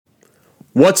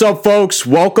What's up, folks?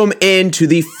 Welcome into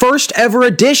the first ever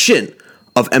edition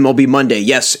of MLB Monday.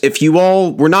 Yes, if you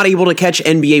all were not able to catch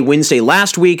NBA Wednesday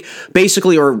last week,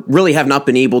 basically, or really have not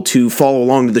been able to follow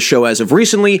along to the show as of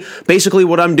recently, basically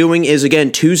what I'm doing is,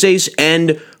 again, Tuesdays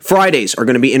and Fridays are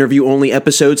going to be interview-only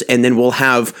episodes, and then we'll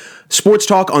have sports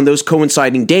talk on those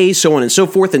coinciding days, so on and so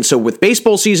forth. And so with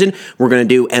baseball season, we're going to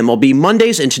do MLB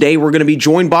Mondays, and today we're going to be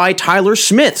joined by Tyler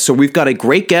Smith. So we've got a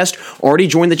great guest already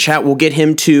joined the chat. We'll get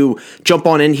him to jump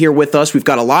on in here with us. We've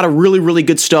got a lot of really, really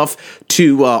good stuff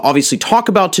to obviously talk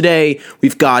about today.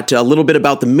 We've got a little bit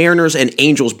about the Mariners and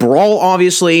Angels brawl,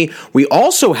 obviously. We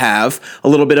also have a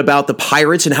little bit about the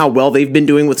Pirates and how well they've been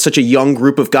doing with such a young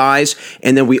group of guys.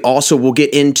 And then we also will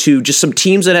get into just some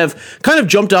teams that have kind of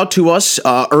jumped out to us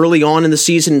early on in the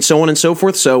season and so on and so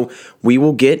forth. So we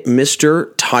will get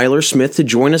Mr. Tyler Smith to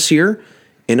join us here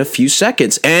in a few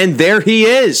seconds. And there he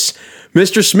is,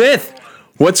 Mr. Smith.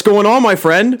 What's going on, my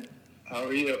friend? How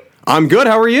are you? I'm good.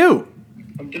 How are you?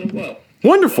 I'm doing well.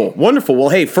 Wonderful, wonderful. Well,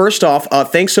 hey, first off,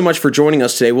 thanks so much for joining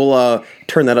us today. We'll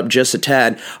turn that up just a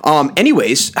tad.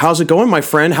 Anyways, how's it going, my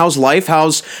friend? How's life?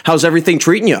 How's everything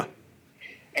treating you?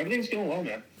 Everything's going well,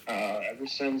 man. Ever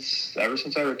since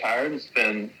I retired, it's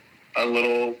been a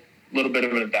little bit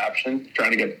of an adaptation,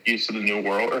 trying to get used to the new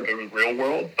world or the real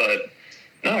world. But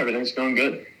no, everything's going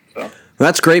good. So.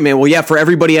 That's great, man. Well, yeah, for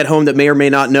everybody at home that may or may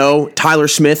not know, Tyler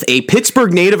Smith, a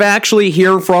Pittsburgh native, actually,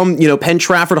 here from, Penn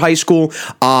Trafford High School,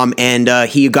 and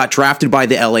he got drafted by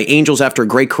the LA Angels after a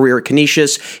great career at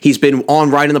Canisius. He's been on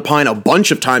Riding the Pine a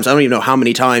bunch of times. I don't even know how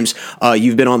many times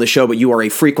you've been on the show, but you are a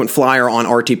frequent flyer on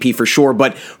RTP for sure.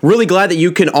 But really glad that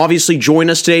you can obviously join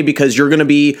us today because you're going to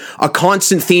be a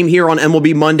constant theme here on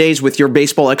MLB Mondays with your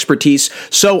baseball expertise.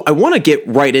 So I want to get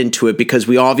right into it because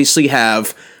we obviously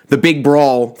have the big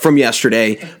brawl from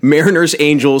yesterday, Mariners,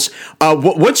 Angels.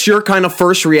 What's your kind of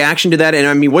first reaction to that? And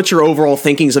I mean, what's your overall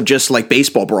thinkings of just like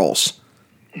baseball brawls?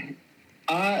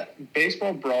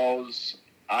 Baseball brawls,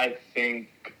 I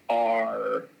think,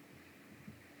 they're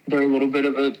a little bit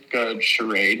of a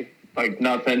charade. Like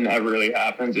nothing ever really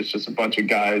happens. It's just a bunch of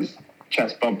guys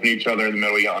chest bumping each other in the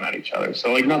middle, yelling at each other.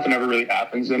 So like nothing ever really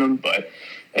happens in them, but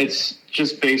it's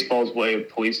just baseball's way of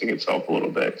policing itself a little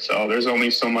bit. So there's only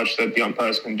so much that the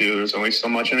umpires can do. There's only so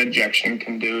much an ejection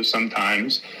can do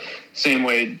sometimes. Same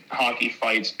way hockey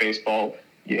fights, baseball,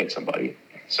 you hit somebody.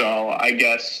 So I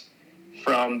guess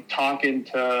from talking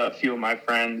to a few of my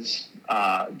friends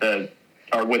that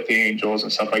are with the Angels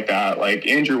and stuff like that, like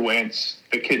Andrew Wentz,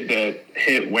 the kid that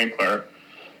hit Winkler,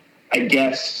 I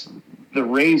guess the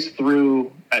Rays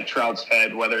threw at Trout's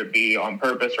head, whether it be on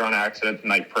purpose or on accident the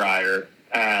night prior.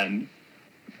 And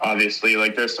obviously,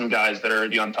 like, there's some guys that are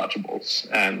the untouchables,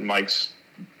 and Mike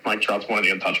Trout's one of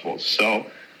the untouchables. So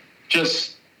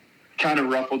just kind of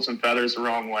ruffled some feathers the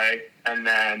wrong way. And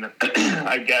then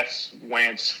I guess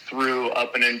Wentz threw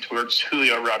up and in towards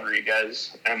Julio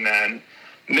Rodriguez and then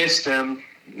missed him.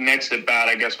 Next at bat,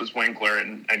 I guess, was Winkler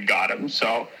and got him.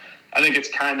 So I think it's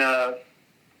kind of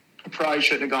probably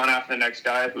shouldn't have gone after the next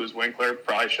guy, who was Winkler.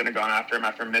 Probably shouldn't have gone after him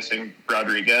after missing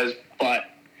Rodriguez. But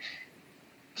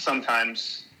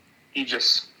sometimes you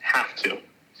just have to.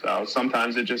 So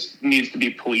sometimes it just needs to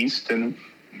be policed. And,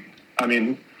 I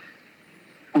mean,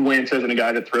 Wentz isn't a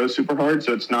guy that throws super hard,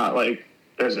 so it's not like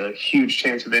there's a huge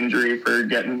chance of injury for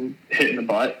getting hit in the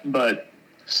butt. But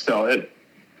still, it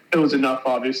was enough,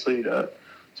 obviously, to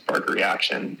spark a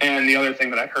reaction. And the other thing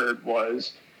that I heard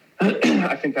was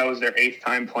I think that was their 8th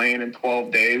time playing in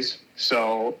 12 days.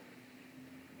 So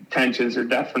tensions are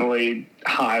definitely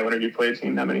high whenever you play a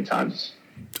team that many times.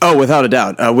 Oh, without a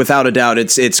doubt. Without a doubt.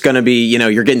 It's going to be,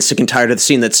 you're getting sick and tired of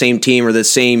seeing that same team or the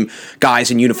same guys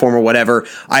in uniform or whatever.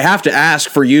 I have to ask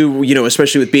for you,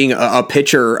 especially with being a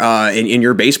pitcher in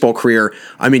your baseball career.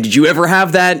 I mean, did you ever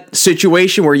have that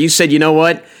situation where you said, you know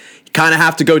what, you kind of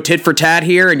have to go tit for tat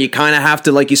here and you kind of have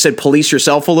to, like you said, police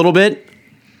yourself a little bit?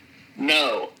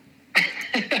 No.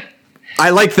 I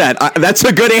like that. That's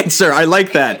a good answer. I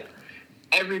like that.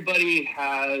 Everybody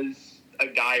has a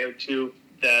guy or two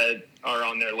that are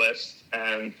on their list,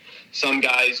 and some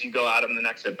guys you go at them the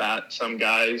next at bat. Some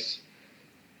guys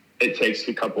it takes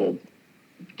a couple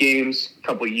games, a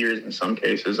couple years in some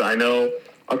cases. I know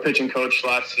our pitching coach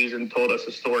last season told us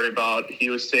a story about he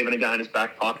was saving a guy in his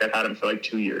back pocket, had him for like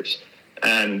 2 years,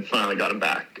 and finally got him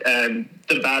back. And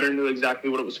the batter knew exactly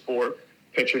what it was for.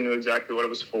 Pitcher knew exactly what it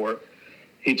was for.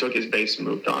 He took his base and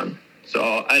moved on.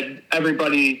 So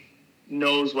everybody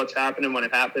knows what's happening when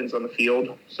it happens on the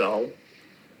field. So.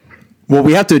 Well,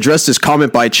 we have to address this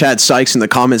comment by Chad Sykes in the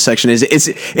comment section. Is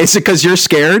it because you're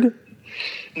scared?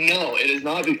 No, it is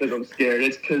not because I'm scared.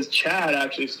 It's because Chad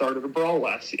actually started a brawl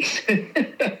last season.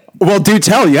 Well, do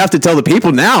tell. You have to tell the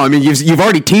people now. I mean, you've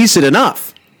already teased it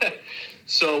enough.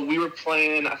 So we were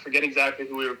playing. I forget exactly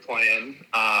who we were playing.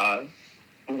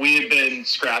 We had been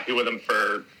scrappy with them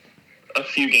for a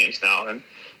few games now, and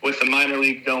with the minor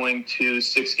league going to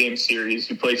 6-game series,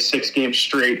 you play 6 games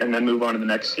straight and then move on to the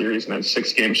next series, and then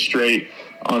 6 games straight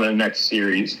on the next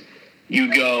series.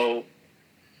 You go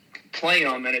play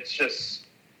them, and it's just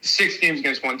 6 games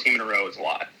against one team in a row is a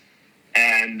lot.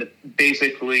 And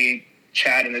basically,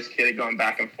 Chad and this kid had gone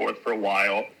back and forth for a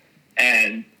while,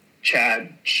 and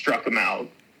Chad struck him out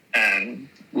and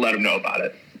let him know about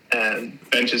it. And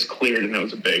benches cleared, and it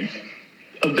was a big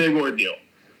ordeal.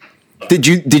 But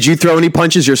Did you throw any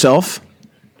punches yourself?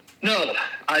 no,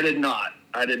 I did not.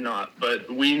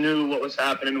 But we knew what was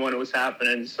happening when it was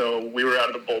happening, so we were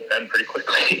out of the bullpen pretty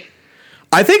quickly.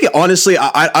 I think, honestly,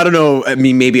 I don't know. I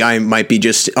mean, maybe I might be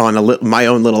just on my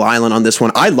own little island on this one.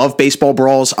 I love baseball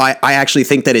brawls. I actually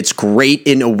think that it's great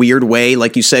in a weird way,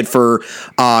 like you said, for,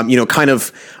 kind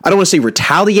of, I don't want to say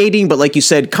retaliating, but like you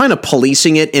said, kind of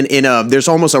policing it in a, there's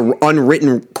almost a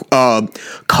unwritten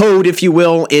code, if you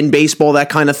will, in baseball, that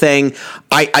kind of thing.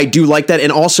 I do like that.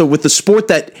 And also with the sport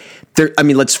that,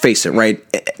 let's face it, right?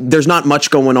 There's not much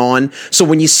going on. So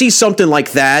when you see something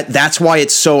like that, that's why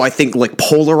it's so, I think, like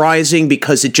polarizing,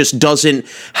 because it just doesn't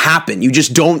happen. You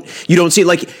don't see it.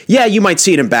 Like, yeah, you might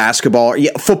see it in basketball,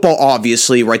 football,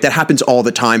 obviously, right? That happens all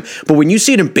the time. But when you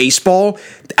see it in baseball,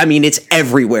 I mean, it's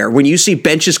everywhere. When you see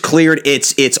benches cleared,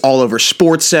 it's all over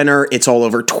SportsCenter. It's all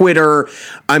over Twitter.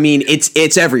 I mean,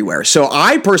 it's everywhere. So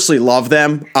I personally love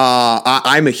them.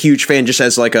 I'm a huge fan, just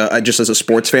as a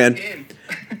sports fan.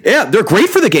 Yeah, they're great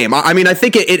for the game. I mean, I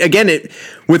think with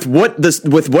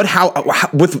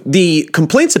the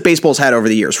complaints that baseball's had over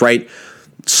the years, right?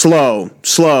 Slow,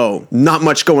 not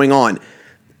much going on.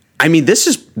 I mean, this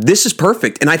is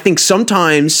perfect. And I think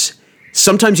sometimes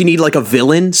you need like a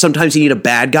villain. Sometimes you need a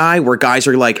bad guy where guys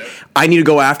are like, I need to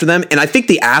go after them. And I think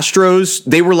the Astros,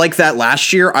 they were like that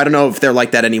last year. I don't know if they're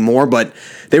like that anymore, but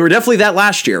they were definitely that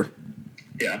last year.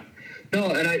 Yeah.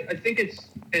 No, and I think it's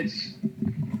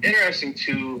interesting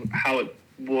too how it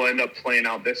will end up playing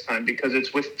out this time, because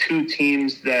it's with 2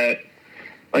 teams that,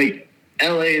 like,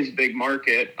 LA is a big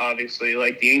market, obviously.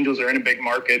 Like, the Angels are in a big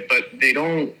market, but they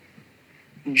don't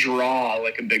draw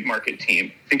like a big market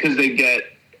team because they get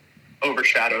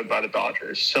overshadowed by the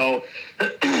Dodgers. So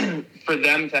for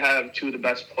them to have 2 of the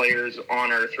best players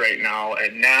on earth right now,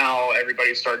 and now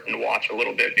everybody's starting to watch a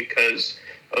little bit because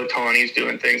Ohtani's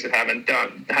doing things that haven't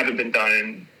been done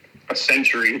in a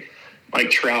century. Mike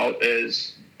Trout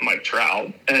is Mike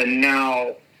Trout. And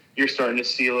now you're starting to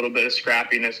see a little bit of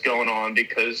scrappiness going on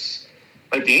because,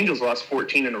 like, the Angels lost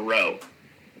 14 in a row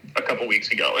a couple weeks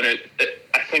ago. And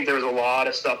I think there was a lot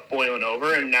of stuff boiling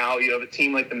over. And now you have a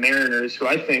team like the Mariners, who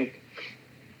I think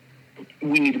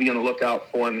we need to be on the lookout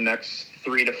for in the next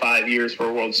 3 to 5 years for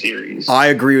a World Series. I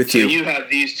agree with you. So you have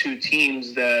these 2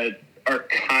 teams that are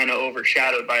kind of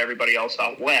overshadowed by everybody else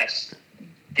out west,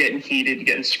 getting heated,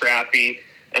 getting scrappy,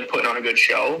 and putting on a good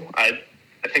show. I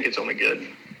think it's only good.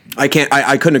 I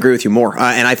couldn't agree with you more.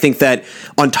 And I think that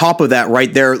on top of that,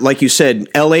 right there, like you said,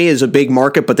 LA is a big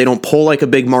market, but they don't pull like a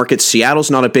big market.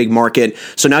 Seattle's not a big market.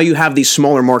 So now you have these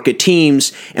smaller market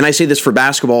teams. And I say this for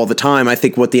basketball all the time. I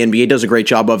think what the NBA does a great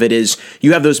job of it is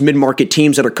you have those mid-market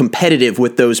teams that are competitive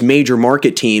with those major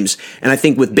market teams. And I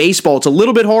think with baseball, it's a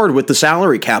little bit hard with the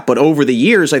salary cap. But over the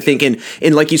years, I think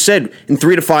in like you said, in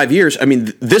 3 to 5 years, I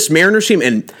mean, this Mariners team,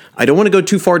 and I don't want to go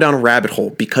too far down a rabbit hole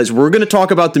because we're going to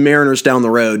talk about the Mariners down the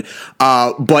road.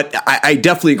 But I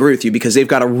definitely agree with you because they've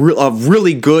got a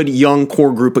really good young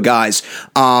core group of guys.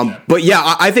 But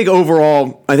yeah, I think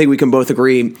overall, I think we can both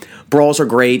agree brawls are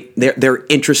great. They're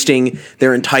interesting.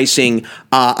 They're enticing.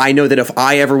 I know that if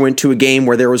I ever went to a game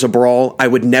where there was a brawl, I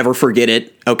would never forget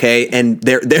it. Okay, and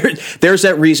there's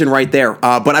that reason right there.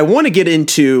 But I want to get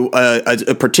into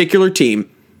a particular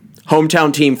team,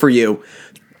 hometown team for you.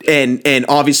 And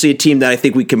obviously a team that I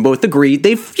think we can both agree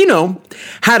they've,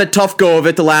 had a tough go of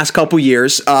it the last couple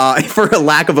years, for a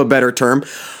lack of a better term.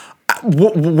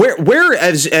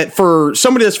 For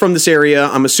somebody that's from this area,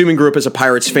 I'm assuming grew up as a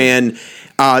Pirates fan,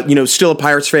 still a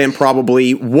Pirates fan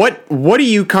probably. What do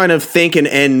you kind of think,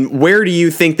 and where do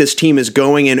you think this team is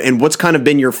going, and what's kind of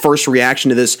been your first reaction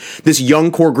to this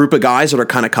young core group of guys that are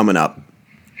kind of coming up?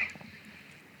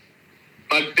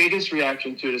 My biggest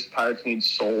reaction to it is Pirates need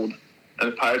sold.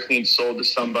 And the Pirates need sold to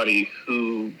somebody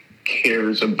who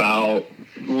cares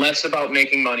less about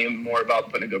making money and more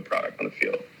about putting a good product on the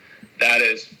field. That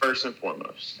is first and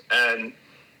foremost. And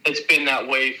it's been that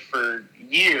way for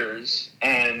years.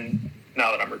 And now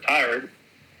that I'm retired,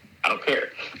 I don't care.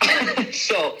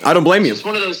 So I don't blame you. It's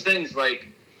one of those things like,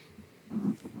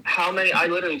 how many? I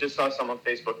literally just saw some on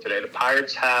Facebook today. The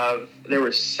Pirates there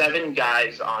were 7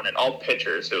 guys on it, all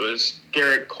pitchers. It was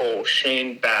Garrett Cole,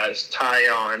 Shane Baz,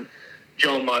 Tyon,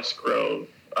 Joe Musgrove.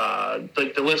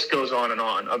 Like the list goes on and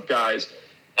on of guys.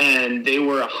 And they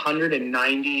were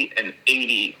 190 and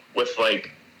 80 with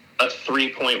like a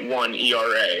 3.1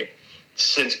 ERA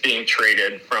since being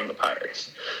traded from the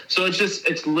Pirates. So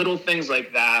it's little things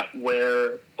like that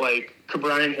where like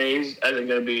Brian Hayes isn't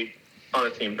going to be on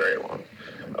the team very long.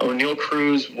 O'Neal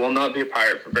Cruz will not be a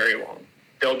Pirate for very long.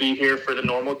 They'll be here for the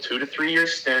normal 2 to 3 year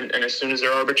stint, and as soon as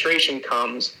their arbitration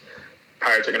comes,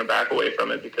 Pirates are going to back away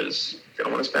from it because they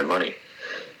don't want to spend money.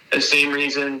 The same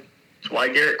reason it's why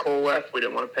Garrett Cole left. We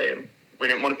didn't want to pay him. We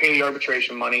didn't want to pay the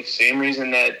arbitration money. Same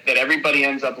reason that everybody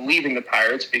ends up leaving the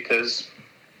Pirates, because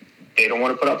they don't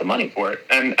want to put out the money for it.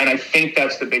 And I think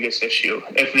that's the biggest issue.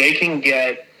 If they can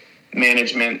get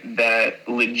management that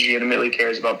legitimately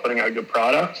cares about putting out a good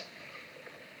product,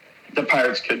 the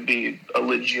Pirates could be a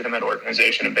legitimate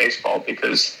organization in baseball.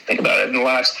 Because think about it, in the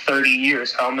last 30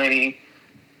 years, how many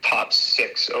top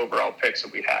 6 overall picks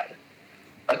have we had?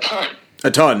 A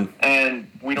ton. And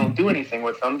we don't do anything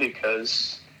with them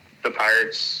because the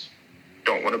Pirates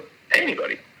don't want to pay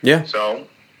anybody. Yeah. So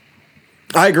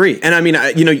I agree. And I mean,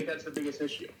 that's the biggest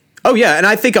issue. Oh, yeah. And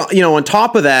I think, on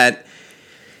top of that,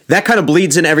 that kind of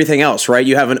bleeds in everything else, right?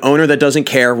 You have an owner that doesn't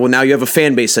care. Well, now you have a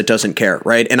fan base that doesn't care,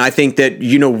 right? And I think that,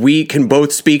 we can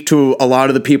both speak to a lot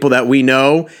of the people that we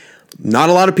know. Not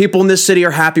a lot of people in this city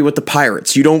are happy with the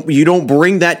Pirates. You don't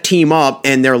bring that team up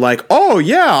and they're like, oh,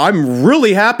 yeah, I'm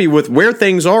really happy with where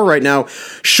things are right now.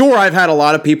 Sure, I've had a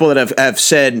lot of people that have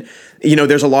said,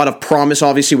 there's a lot of promise,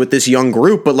 obviously, with this young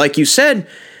group. But like you said,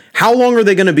 how long are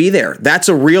they going to be there? That's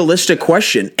a realistic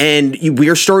question. And we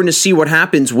are starting to see what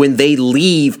happens when they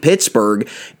leave Pittsburgh.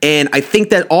 And I think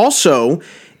that also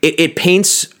it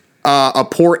paints a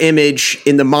poor image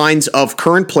in the minds of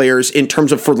current players in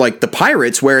terms of for like the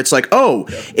Pirates, where it's like,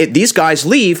 these guys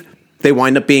leave, they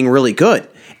wind up being really good.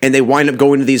 And they wind up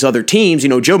going to these other teams.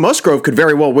 Joe Musgrove could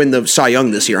very well win the Cy Young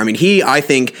this year. I mean, I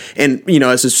think, and,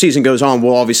 as the season goes on,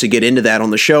 we'll obviously get into that on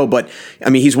the show. But,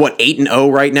 I mean, he's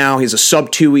 8-0 right now. He's a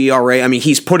sub-2 ERA. I mean,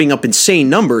 he's putting up insane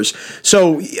numbers.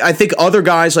 So I think other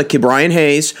guys like Brian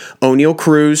Hayes, O'Neal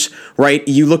Cruz, right?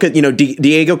 You look at,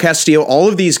 Diego Castillo, all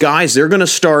of these guys, they're going to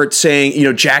start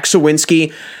saying, Jack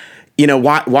Sawinski,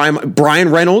 why am Brian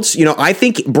Reynolds? I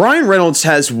think Brian Reynolds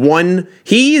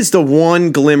he is the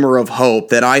one glimmer of hope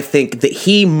that I think that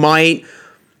he might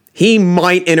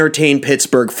entertain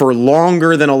Pittsburgh for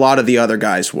longer than a lot of the other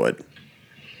guys would.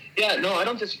 Yeah, no, I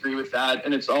don't disagree with that.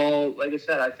 And it's all, like I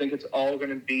said, I think it's all going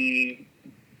to be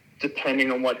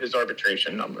depending on what his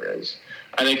arbitration number is.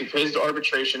 I think if his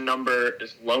arbitration number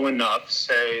is low enough,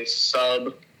 say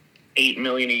sub $8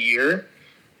 million a year,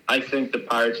 I think the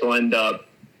Pirates will end up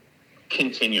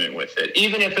continuing with it.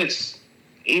 Even if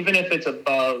it's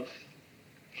above,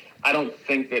 I don't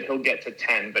think that he'll get to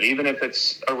 10, but even if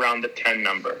it's around the 10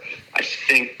 number, I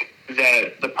think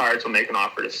that the Pirates will make an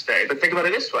offer to stay. But think about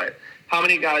it this way. How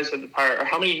many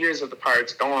years have the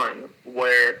Pirates gone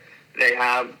where they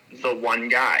have the one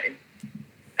guy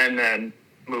and then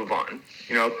move on?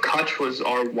 Kutch was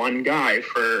our one guy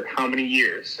for how many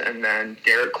years? And then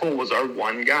Garrett Cole was our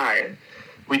one guy.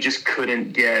 We just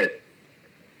couldn't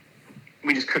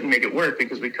make it work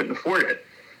because we couldn't afford it.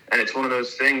 And it's one of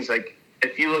those things, like,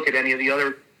 if you look at any of the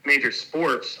other major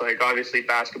sports, like obviously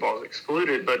basketball is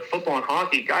excluded, but football and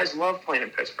hockey, guys love playing in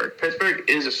Pittsburgh. Pittsburgh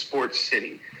is a sports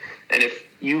city. And if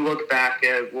you look back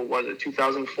at,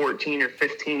 2014 or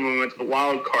 15 when we went to the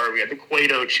wild card, we had the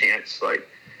Cueto chance. Like,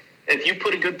 if you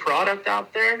put a good product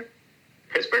out there,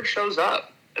 Pittsburgh shows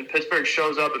up. And Pittsburgh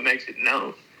shows up and makes it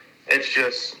known. It's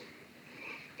just,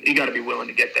 you got to be willing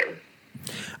to get there.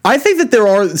 I think that there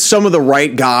are some of the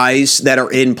right guys that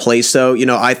are in place, though.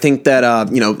 I think that,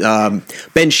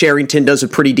 Ben Sherrington does a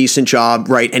pretty decent job,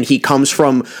 right? And he comes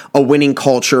from a winning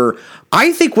culture.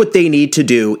 I think what they need to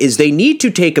do is they need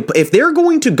to if they're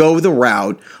going to go the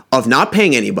route of not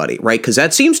paying anybody, right? Because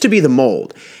that seems to be the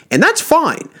mold. And that's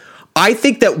fine. I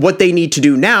think that what they need to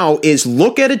do now is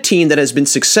look at a team that has been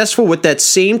successful with that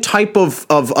same type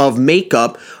of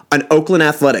makeup on Oakland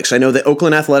Athletics. I know that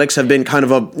Oakland Athletics have been kind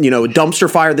of a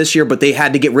dumpster fire this year, but they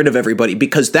had to get rid of everybody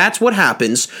because that's what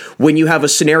happens when you have a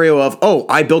scenario of,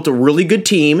 I built a really good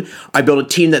team. I built a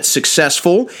team that's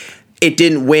successful. It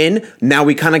didn't win. Now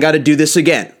we kind of got to do this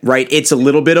again, right? It's a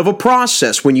little bit of a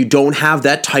process when you don't have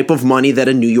that type of money that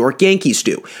a New York Yankees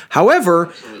do.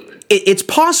 However, it's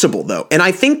possible, though. And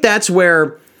I think that's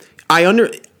where I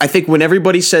I think when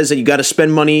everybody says that you got to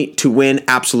spend money to win,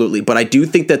 absolutely. But I do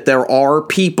think that there are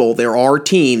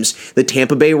teams, the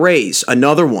Tampa Bay Rays,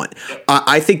 another one.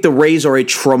 I think the Rays are a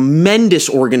tremendous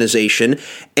organization.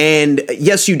 And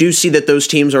yes, you do see that those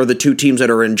teams are the two teams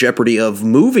that are in jeopardy of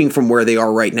moving from where they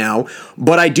are right now.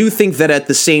 But I do think that at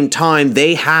the same time,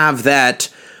 they have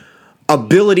that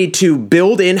ability to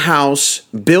build in-house,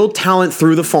 build talent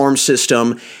through the farm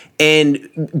system, and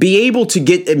be able to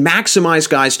maximize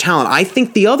guys' talent. I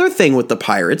think the other thing with the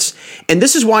Pirates, and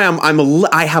this is why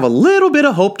I have a little bit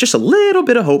of hope, just a little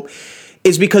bit of hope,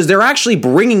 is because they're actually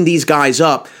bringing these guys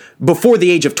up before the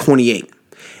age of 28.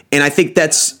 And I think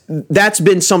that's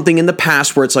been something in the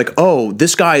past where it's like, oh,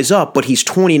 this guy is up, but he's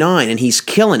 29 and he's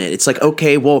killing it. It's like,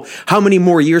 okay, well, how many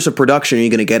more years of production are you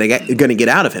going to get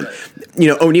out of him? You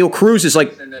know, O'Neal Cruz is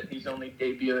like, that he's only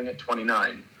debuting at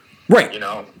 29. Right. You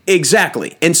know?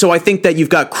 Exactly. And so I think that you've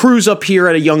got Cruz up here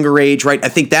at a younger age, right? I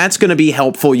think that's going to be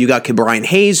helpful. You got Brian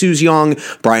Hayes, who's young,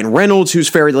 Brian Reynolds, who's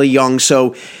fairly young.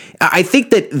 So I think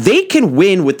that they can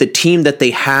win with the team that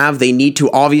they have. They need to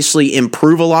obviously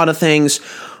improve a lot of things.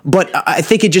 But I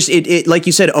think it like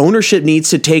you said, ownership needs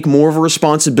to take more of a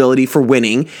responsibility for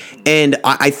winning. And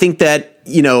I think that,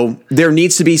 you know, there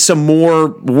needs to be some more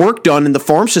work done in the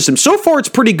farm system. So far, it's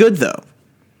pretty good, though.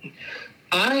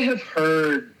 I have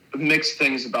heard mixed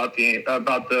things about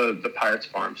the Pirates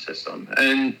farm system.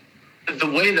 And the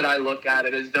way that I look at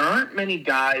it is there aren't many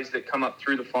guys that come up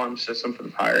through the farm system for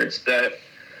the Pirates that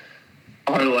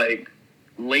are like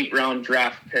late round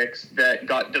draft picks that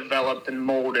got developed and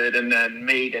molded and then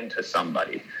made into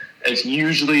somebody. It's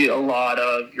usually a lot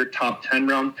of your top 10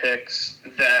 round picks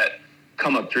that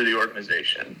come up through the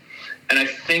organization. And I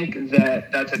think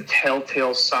that that's a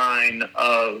telltale sign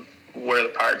of where the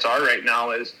Pirates are right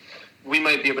now is we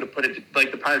might be able to put it, like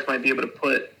the Pirates might be able to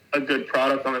put a good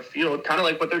product on the field, kind of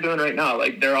like what they're doing right now.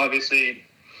 Like they're obviously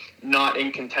not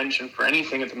in contention for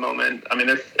anything at the moment. I mean,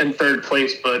 they're in third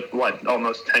place, but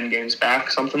almost 10 games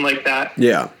back, something like that.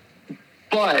 Yeah.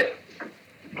 But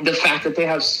the fact that they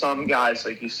have some guys,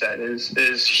 like you said,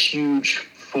 is huge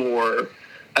for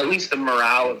at least the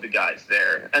morale of the guys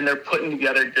there. And they're putting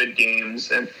together good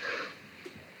games. And,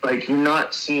 like, you're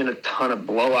not seeing a ton of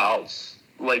blowouts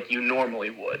like you normally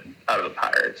would out of the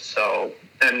Pirates. So,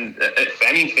 and if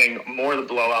anything, more of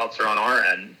the blowouts are on our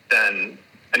end than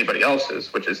anybody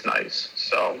else's, which is nice.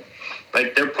 So,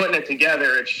 like, they're putting it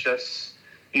together. It's just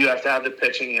you have to have the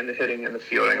pitching and the hitting and the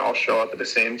fielding all show up at the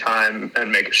same time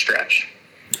and make a stretch.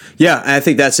 Yeah, I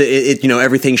think that's it. You know,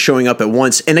 everything showing up at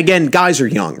once. And again, guys are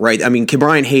young, right? I mean,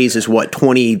 Brian Hayes is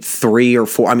 23 or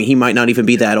 4. I mean, he might not even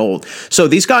be that old. So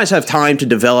these guys have time to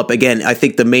develop. Again, I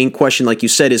think the main question, like you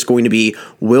said, is going to be,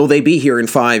 will they be here in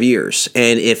 5 years?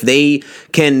 And if they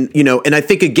can, you know, and I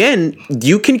think, again,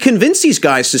 you can convince these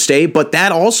guys to stay, but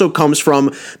that also comes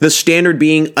from the standard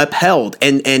being upheld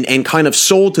and kind of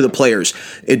sold to the players.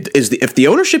 If the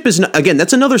ownership is, again,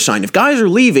 that's another sign. If guys are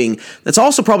leaving, that's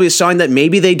also probably a sign that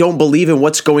maybe they don't believe in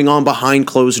what's going on behind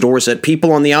closed doors, that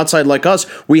people on the outside like us,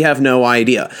 we have no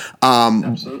idea.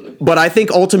 Absolutely. But I think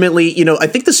ultimately, you know, I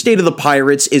think the state of the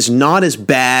Pirates is not as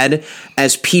bad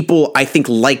as people, I think,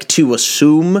 like to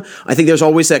assume. I think there's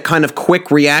always that kind of quick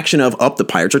reaction of, the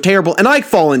Pirates are terrible. And I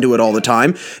fall into it all the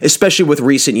time, especially with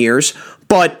recent years.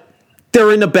 But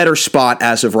they're in a better spot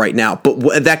as of right now.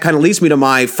 But that kind of leads me to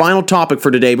my final topic for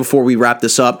today before we wrap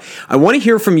this up. I want to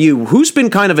hear from you. Who's been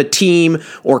kind of a team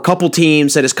or a couple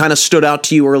teams that has kind of stood out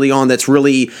to you early on that's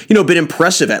really, you know, been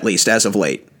impressive, at least as of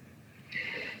late?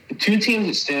 The two teams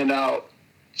that stand out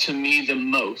to me the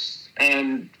most,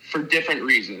 and for different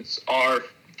reasons, are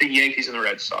the Yankees and the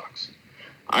Red Sox.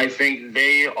 I think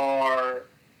they are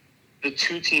the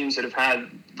two teams that have had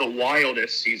the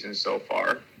wildest season so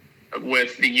far,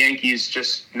 with the Yankees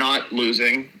just not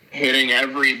losing, hitting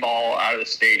every ball out of the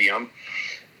stadium,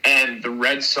 and the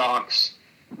Red Sox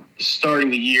starting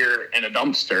the year in a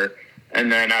dumpster,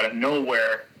 and then out of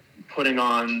nowhere putting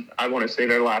on, I want to say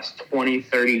their last 20,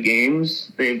 30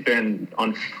 games, they've been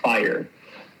on fire.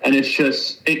 And it's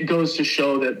just, it goes to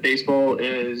show that baseball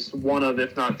is one of,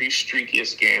 if not the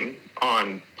streakiest game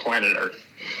on planet Earth.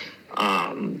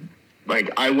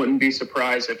 I wouldn't be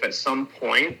surprised if at some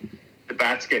point the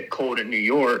bats get cold in New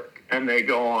York and they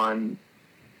go on,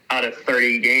 out of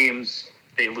 30 games,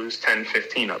 they lose 10,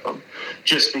 15 of them,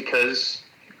 just because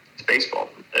it's baseball.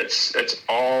 It's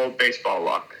all baseball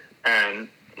luck. And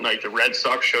like the Red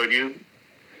Sox showed you,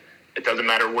 it doesn't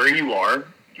matter where you are,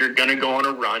 you're going to go on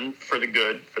a run for the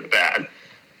good, for the bad.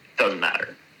 Doesn't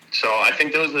matter. So I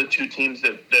think those are the two teams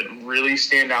that really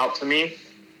stand out to me.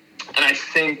 And I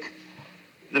think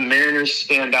the Mariners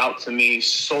stand out to me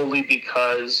solely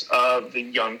because of the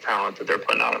young talent that they're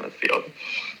putting out on the field.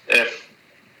 if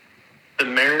the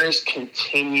Mariners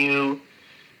continue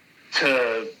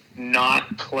to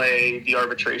not play the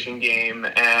arbitration game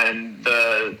and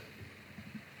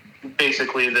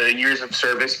basically the years of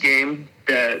service game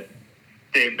that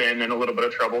they've been in a little bit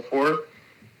of trouble for,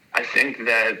 I think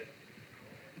that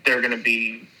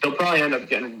they'll probably end up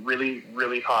getting really,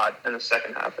 really hot in the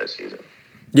second half of the season.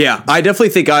 Yeah, I definitely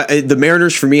think the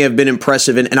Mariners, for me, have been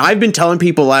impressive. And I've been telling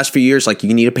people the last few years, like,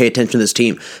 you need to pay attention to this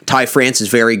team. Ty France is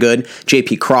very good.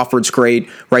 J.P. Crawford's great,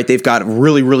 right? They've got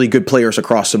really, really good players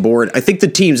across the board. I think the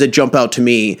teams that jump out to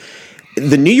me,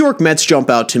 the New York Mets jump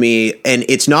out to me, and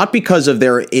it's not because of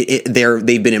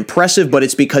they've been impressive, but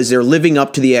it's because they're living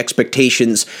up to the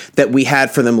expectations that we had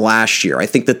for them last year. I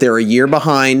think that they're a year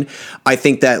behind. I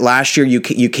think that last year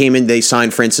you came in, they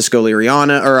signed Francisco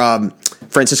Lindor,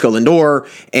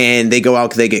 and they go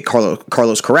out, they get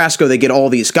Carlos Carrasco, they get all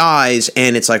these guys,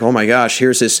 and it's like, oh my gosh,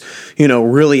 here's this,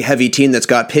 really heavy team that's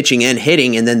got pitching and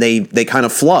hitting, and then they kind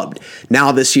of flubbed.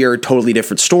 Now this year, totally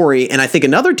different story. And I think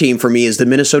another team for me is the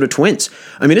Minnesota Twins.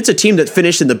 I mean, it's a team that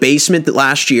finished in the basement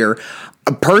last year.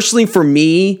 Personally, for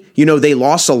me, they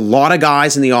lost a lot of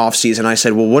guys in the offseason. I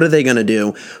said, well, what are they going to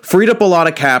do? Freed up a lot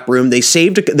of cap room.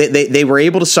 They were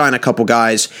able to sign a couple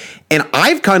guys. And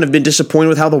I've kind of been disappointed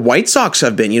with how the White Sox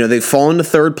have been. They've fallen to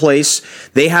third place.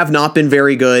 They have not been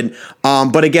very good.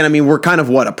 But again, I mean, we're kind of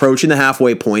approaching the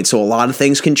halfway point. So a lot of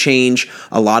things can change.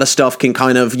 A lot of stuff can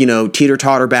kind of,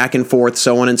 teeter-totter back and forth,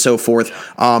 so on and so forth.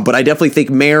 But I definitely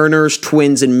think Mariners,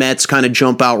 Twins, and Mets kind of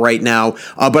jump out right now.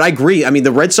 But I agree. I mean,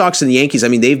 the Red Sox and the Yankees, I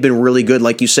mean, they've been really good,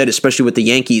 like you said, especially with the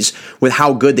Yankees, with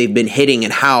how good they've been hitting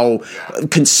and how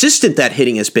consistent that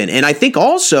hitting has been. And I think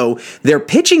also their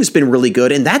pitching's been really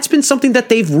good, and that's been something that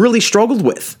they've really struggled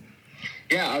with.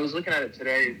 Yeah, I was looking at it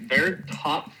today. They're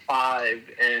top 5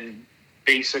 in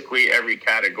basically every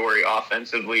category,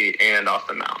 offensively and off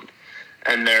the mound.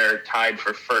 And they're tied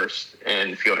for first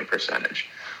in fielding percentage.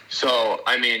 So,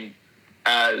 I mean,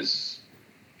 as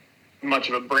much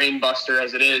of a brain buster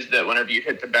as it is that whenever you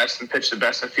hit the best and pitch the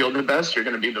best and field the best, you're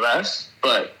going to be the best.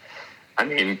 But, I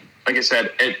mean, like I said,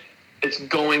 it's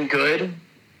going good.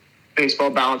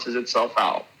 Baseball balances itself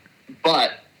out.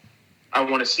 But I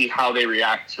want to see how they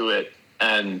react to it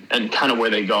and kind of where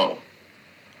they go.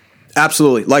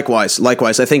 Absolutely.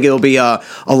 Likewise. I think it'll be a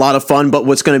lot of fun, but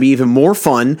what's going to be even more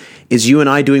fun is you and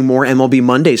I doing more MLB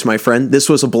Mondays, my friend. This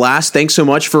was a blast. Thanks so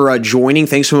much for joining.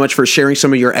 Thanks so much for sharing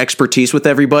some of your expertise with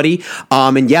everybody.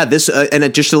 And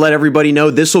just to let everybody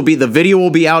know, the video will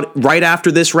be out right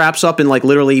after this wraps up in like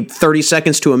literally 30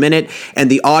 seconds to a minute, and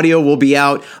the audio will be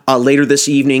out later this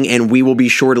evening, and we will be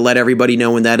sure to let everybody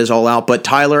know when that is all out. But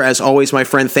Tyler, as always, my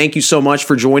friend, thank you so much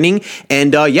for joining,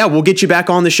 and we'll get you back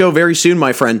on the show very soon,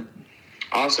 my friend.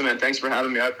 Awesome, man. Thanks for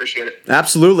having me. I appreciate it.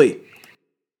 Absolutely.